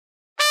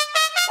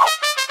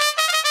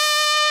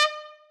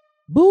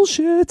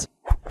Bullshit.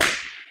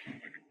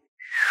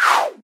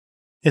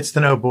 It's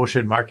the No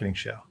Bullshit Marketing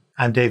Show.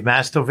 I'm Dave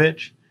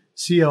Mastovich,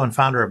 CEO and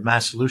founder of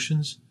Mass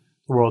Solutions,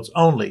 the world's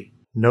only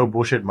no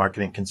bullshit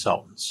marketing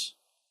consultants.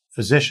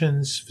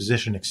 Physicians,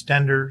 physician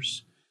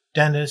extenders,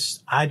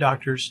 dentists, eye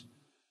doctors,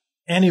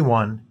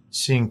 anyone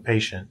seeing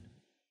patient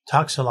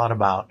talks a lot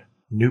about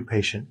new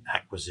patient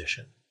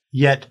acquisition.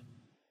 Yet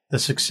the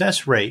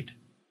success rate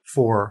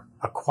for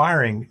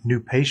acquiring new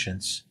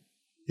patients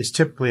is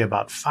typically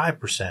about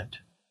 5%,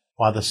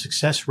 while the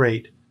success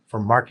rate for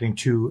marketing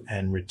to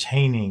and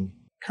retaining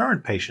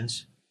current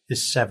patients is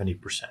 70%.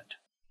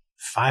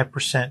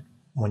 5%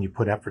 when you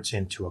put efforts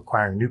into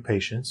acquiring new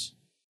patients,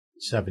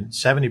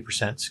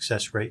 70%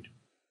 success rate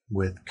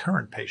with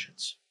current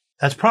patients.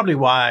 That's probably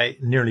why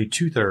nearly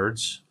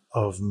 2/3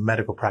 of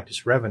medical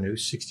practice revenue,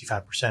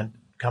 65%,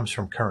 comes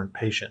from current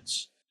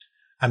patients.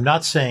 I'm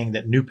not saying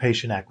that new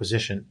patient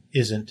acquisition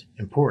isn't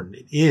important.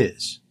 It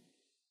is.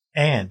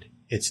 And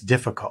it's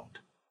difficult.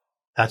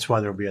 That's why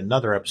there'll be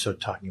another episode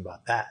talking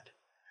about that.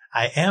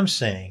 I am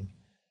saying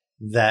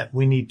that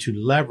we need to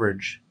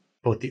leverage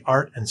both the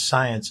art and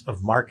science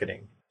of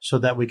marketing so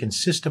that we can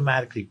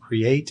systematically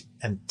create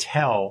and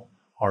tell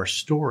our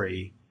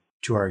story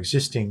to our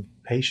existing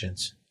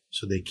patients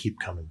so they keep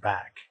coming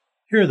back.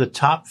 Here are the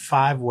top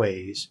 5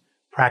 ways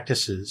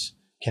practices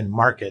can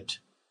market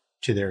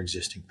to their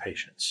existing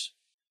patients.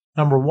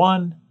 Number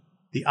 1,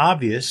 the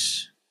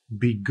obvious,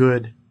 be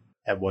good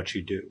at what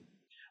you do.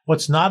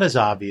 What's not as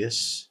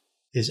obvious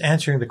is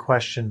answering the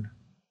question,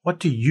 what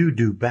do you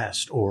do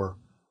best, or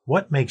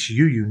what makes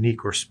you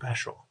unique or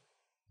special?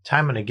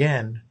 Time and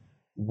again,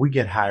 we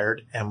get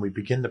hired and we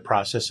begin the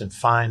process and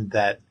find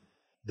that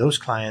those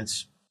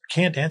clients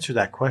can't answer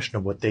that question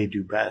of what they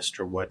do best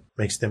or what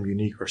makes them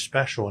unique or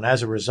special. And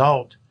as a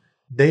result,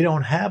 they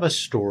don't have a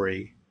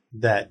story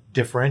that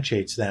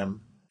differentiates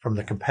them from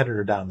the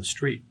competitor down the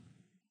street.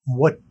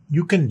 What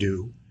you can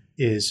do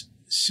is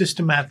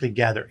systematically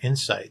gather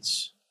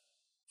insights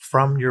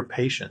from your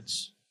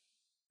patients,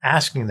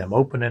 asking them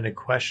open-ended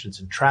questions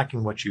and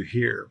tracking what you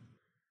hear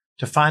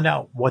to find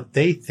out what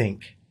they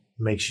think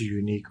makes you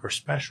unique or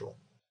special.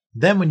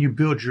 Then when you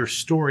build your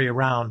story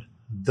around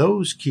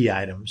those key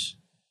items,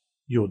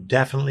 you'll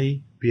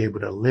definitely be able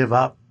to live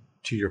up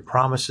to your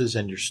promises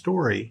and your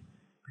story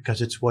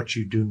because it's what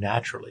you do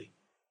naturally.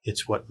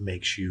 It's what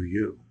makes you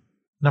you.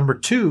 Number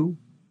 2,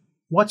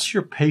 what's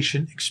your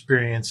patient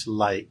experience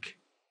like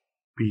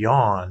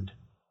beyond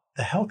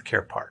the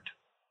healthcare part?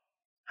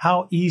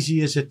 How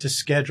easy is it to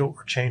schedule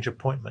or change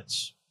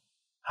appointments?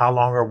 How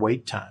long are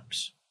wait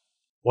times?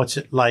 What's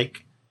it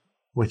like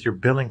with your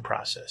billing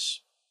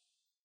process?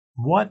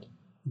 What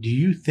do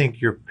you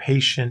think your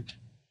patient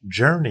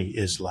journey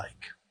is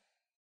like?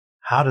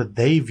 How do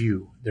they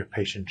view their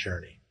patient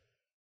journey?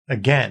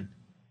 Again,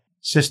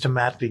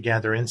 systematically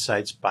gather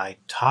insights by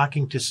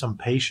talking to some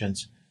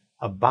patients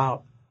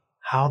about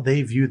how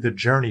they view the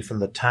journey from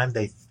the time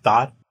they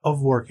thought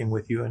of working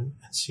with you and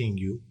seeing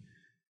you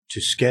to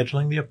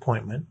scheduling the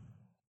appointment,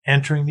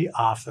 entering the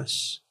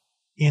office,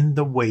 in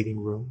the waiting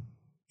room,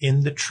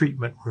 in the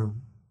treatment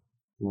room,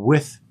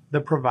 with the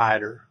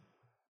provider,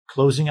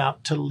 closing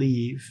out to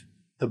leave,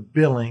 the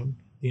billing,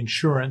 the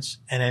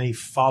insurance, and any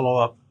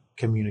follow-up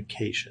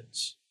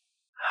communications.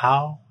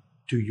 How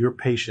do your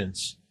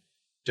patients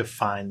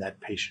define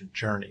that patient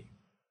journey?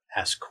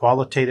 Ask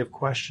qualitative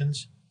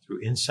questions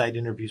through insight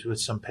interviews with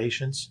some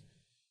patients.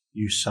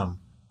 Use some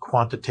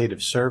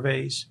quantitative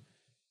surveys.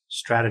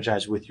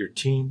 Strategize with your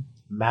team.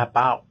 Map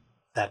out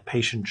that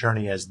patient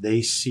journey as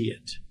they see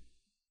it.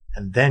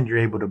 And then you're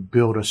able to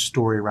build a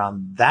story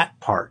around that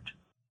part,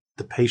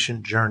 the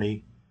patient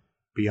journey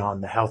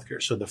beyond the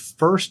healthcare. So the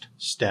first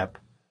step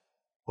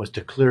was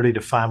to clearly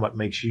define what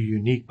makes you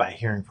unique by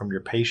hearing from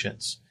your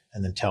patients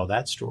and then tell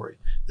that story.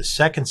 The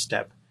second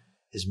step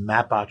is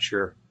map out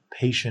your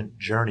patient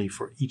journey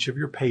for each of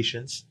your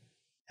patients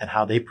and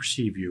how they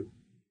perceive you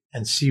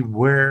and see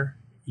where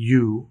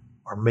you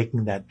are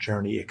making that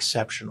journey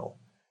exceptional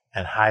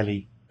and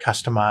highly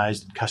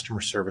customized and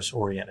customer service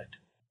oriented.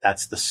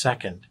 That's the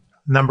second.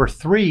 Number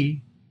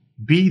 3,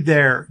 be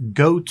their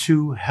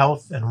go-to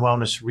health and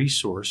wellness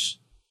resource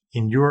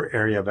in your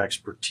area of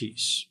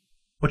expertise.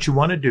 What you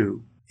want to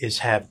do is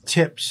have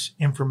tips,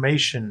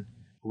 information,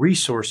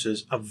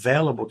 resources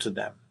available to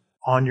them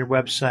on your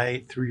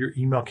website, through your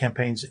email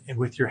campaigns, and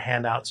with your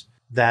handouts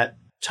that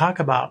talk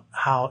about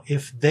how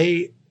if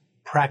they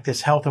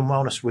practice health and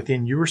wellness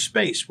within your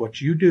space,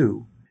 what you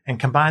do, and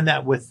combine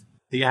that with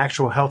the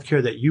actual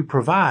healthcare that you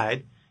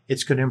provide,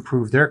 it's going to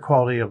improve their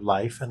quality of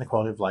life and the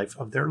quality of life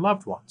of their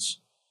loved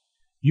ones.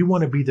 You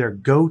want to be their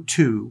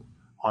go-to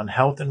on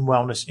health and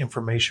wellness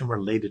information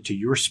related to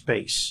your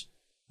space.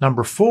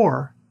 Number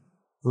 4,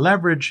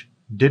 leverage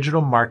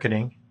digital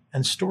marketing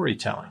and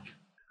storytelling.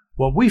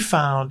 What we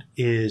found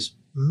is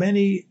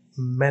many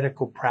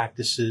medical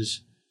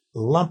practices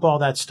lump all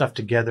that stuff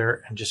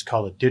together and just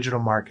call it digital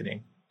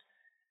marketing,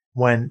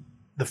 when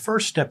the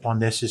first step on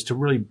this is to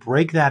really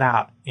break that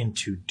out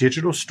into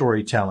digital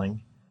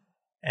storytelling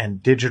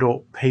and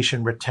digital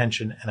patient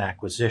retention and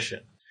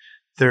acquisition.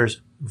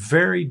 There's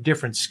very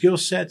different skill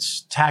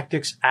sets,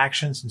 tactics,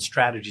 actions, and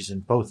strategies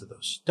in both of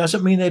those.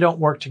 Doesn't mean they don't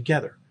work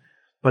together,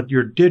 but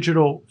your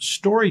digital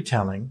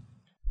storytelling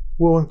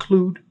will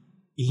include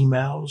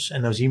emails,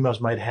 and those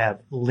emails might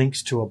have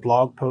links to a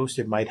blog post.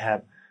 It might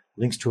have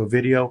links to a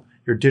video.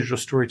 Your digital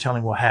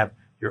storytelling will have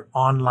your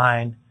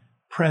online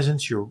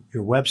presence, your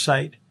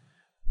website,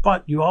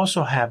 but you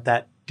also have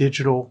that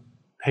digital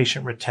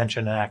patient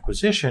retention and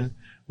acquisition,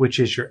 which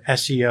is your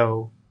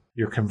SEO,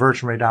 your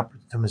conversion rate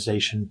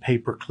optimization,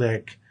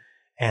 pay-per-click,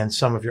 and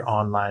some of your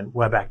online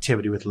web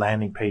activity with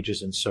landing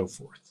pages and so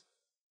forth.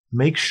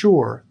 Make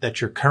sure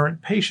that your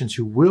current patients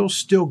who will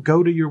still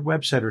go to your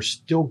website or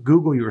still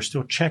Google you or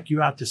still check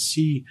you out to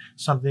see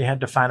something they had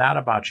to find out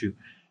about you,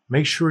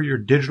 make sure your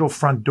digital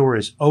front door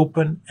is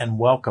open and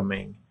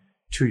welcoming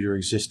to your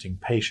existing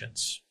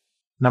patients.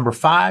 Number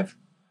 5,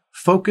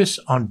 focus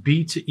on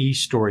B2E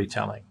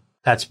storytelling.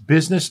 That's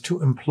business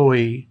to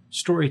employee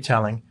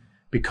storytelling,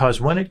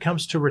 because when it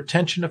comes to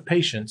retention of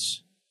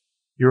patients,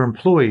 your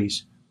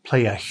employees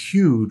play a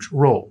huge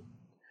role.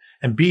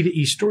 And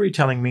B2E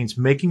storytelling means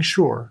making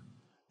sure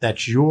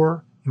that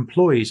your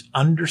employees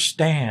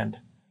understand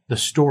the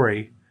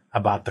story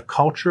about the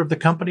culture of the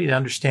company. They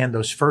understand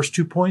those first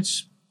 2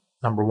 points.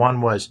 Number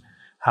 1 was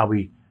how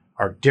we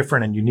are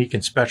different and unique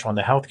and special on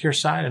the healthcare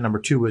side. And number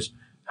 2 was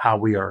how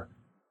we are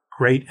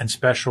great and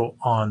special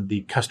on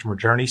the customer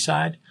journey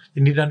side.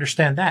 They need to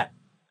understand that.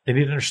 They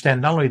need to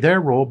understand not only their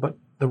role, but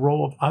the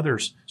role of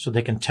others, so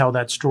they can tell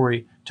that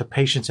story to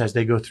patients as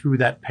they go through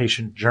that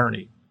patient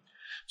journey.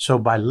 So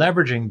by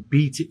leveraging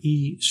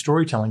B2E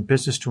storytelling,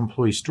 business to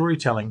employee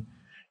storytelling,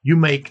 you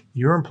make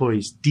your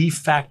employees de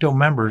facto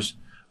members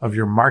of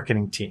your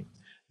marketing team.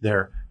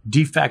 They're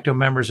de facto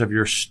members of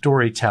your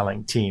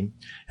storytelling team,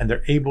 and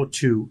they're able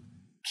to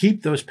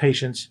keep those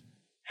patients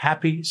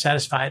happy,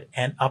 satisfied,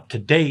 and up to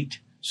date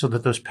so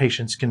that those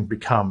patients can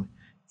become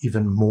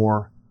even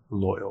more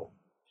loyal.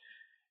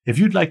 If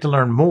you'd like to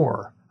learn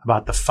more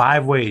about the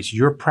 5 ways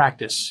your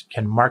practice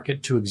can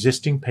market to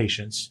existing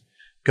patients,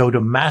 go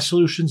to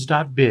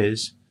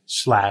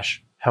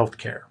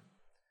masssolutions.biz/healthcare.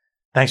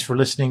 Thanks for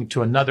listening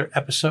to another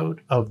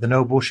episode of the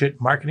No Bullshit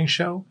Marketing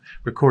Show,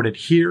 recorded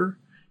here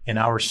in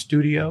our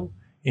studio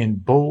in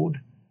bold,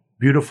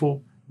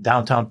 beautiful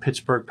downtown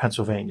Pittsburgh,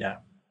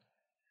 Pennsylvania.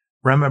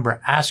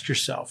 Remember, ask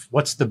yourself,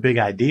 what's the big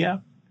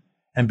idea?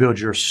 And build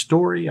your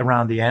story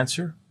around the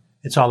answer.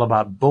 It's all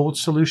about bold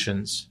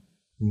solutions,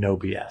 no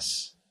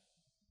BS.